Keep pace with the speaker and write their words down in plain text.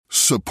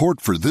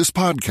Support for this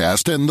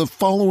podcast and the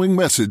following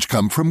message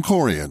come from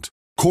Corient.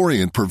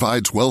 Corient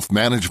provides wealth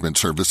management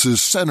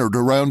services centered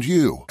around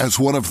you. As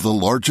one of the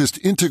largest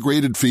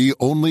integrated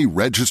fee-only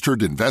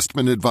registered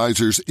investment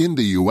advisors in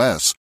the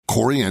U.S.,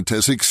 Corient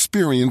has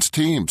experienced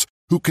teams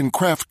who can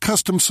craft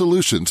custom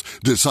solutions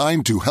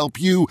designed to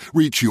help you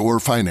reach your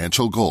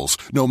financial goals,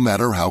 no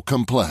matter how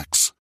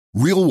complex.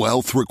 Real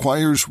wealth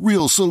requires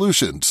real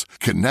solutions.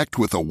 Connect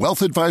with a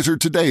wealth advisor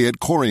today at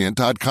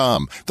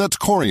Corient.com. That's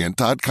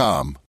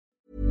Corient.com.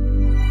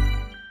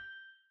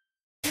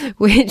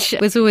 Which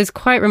was always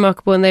quite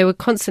remarkable, and they were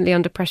constantly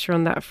under pressure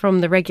on that from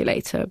the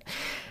regulator.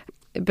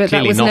 But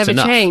clearly that was never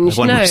enough, changed,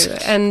 no.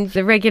 And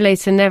the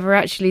regulator never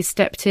actually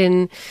stepped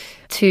in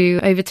to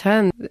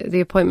overturn the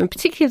appointment,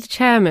 particularly the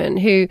chairman,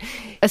 who,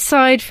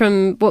 aside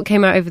from what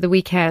came out over the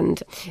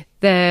weekend,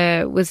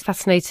 there was a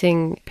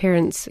fascinating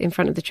appearance in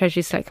front of the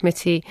Treasury Select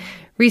Committee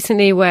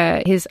recently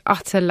where his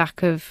utter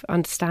lack of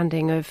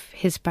understanding of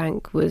his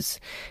bank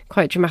was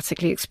quite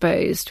dramatically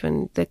exposed.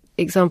 When the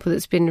example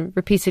that's been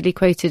repeatedly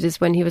quoted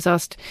is when he was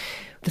asked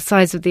the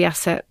size of the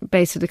asset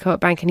base of the Co-op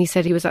Bank, and he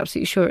said he was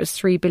absolutely sure it was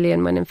 3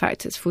 billion when in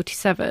fact it's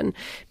 47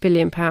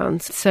 billion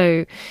pounds.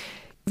 So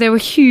there were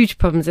huge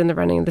problems in the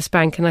running of this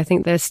bank, and I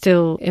think they're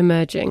still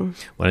emerging.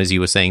 Well, as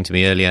you were saying to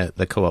me earlier,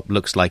 the Co-op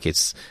looks like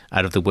it's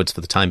out of the woods for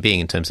the time being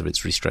in terms of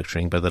its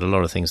restructuring, but that a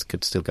lot of things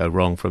could still go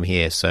wrong from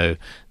here. So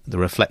the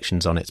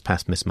reflections on its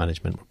past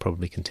mismanagement will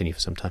probably continue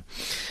for some time.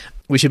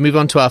 We should move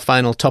on to our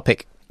final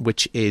topic,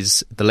 which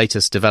is the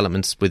latest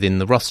developments within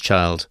the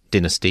Rothschild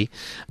dynasty.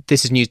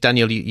 This is news,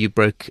 Daniel, you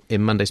broke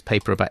in Monday's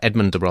paper about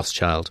Edmund de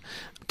Rothschild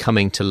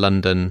coming to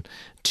London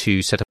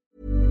to set up.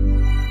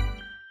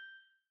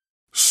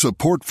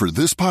 Support for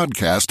this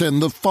podcast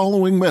and the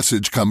following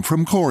message come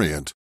from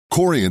Corient.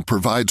 Corient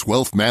provides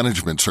wealth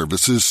management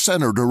services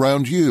centered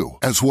around you.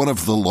 As one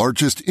of the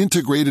largest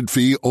integrated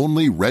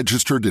fee-only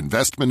registered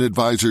investment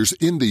advisors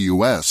in the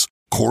U.S.,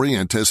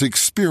 Corient has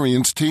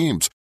experienced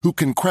teams who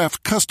can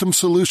craft custom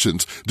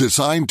solutions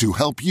designed to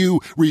help you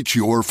reach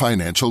your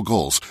financial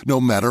goals, no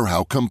matter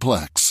how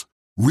complex.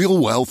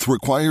 Real wealth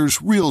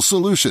requires real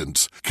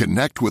solutions.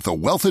 Connect with a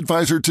wealth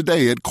advisor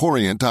today at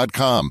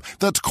Corient.com.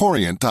 That's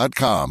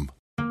Corient.com.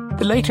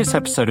 The latest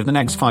episode of the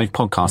Next 5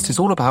 podcast is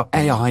all about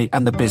AI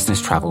and the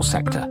business travel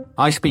sector.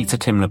 I speak to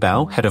Tim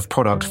LaBelle, head of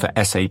product for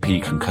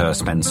SAP Concur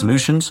Spend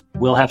Solutions.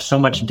 We'll have so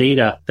much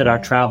data that our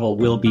travel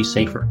will be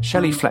safer.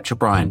 Shelley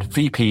Fletcher-Bryant,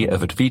 VP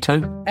of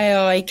Advito.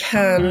 AI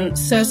can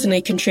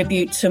certainly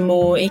contribute to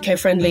more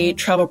eco-friendly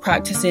travel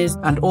practices.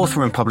 And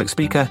author and public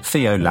speaker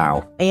Theo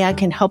Lau. AI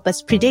can help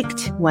us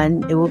predict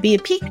when it will be a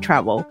peak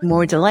travel,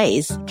 more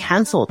delays,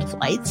 cancelled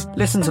flights.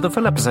 Listen to the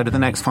full episode of the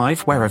Next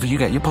 5 wherever you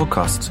get your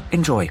podcasts.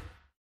 Enjoy.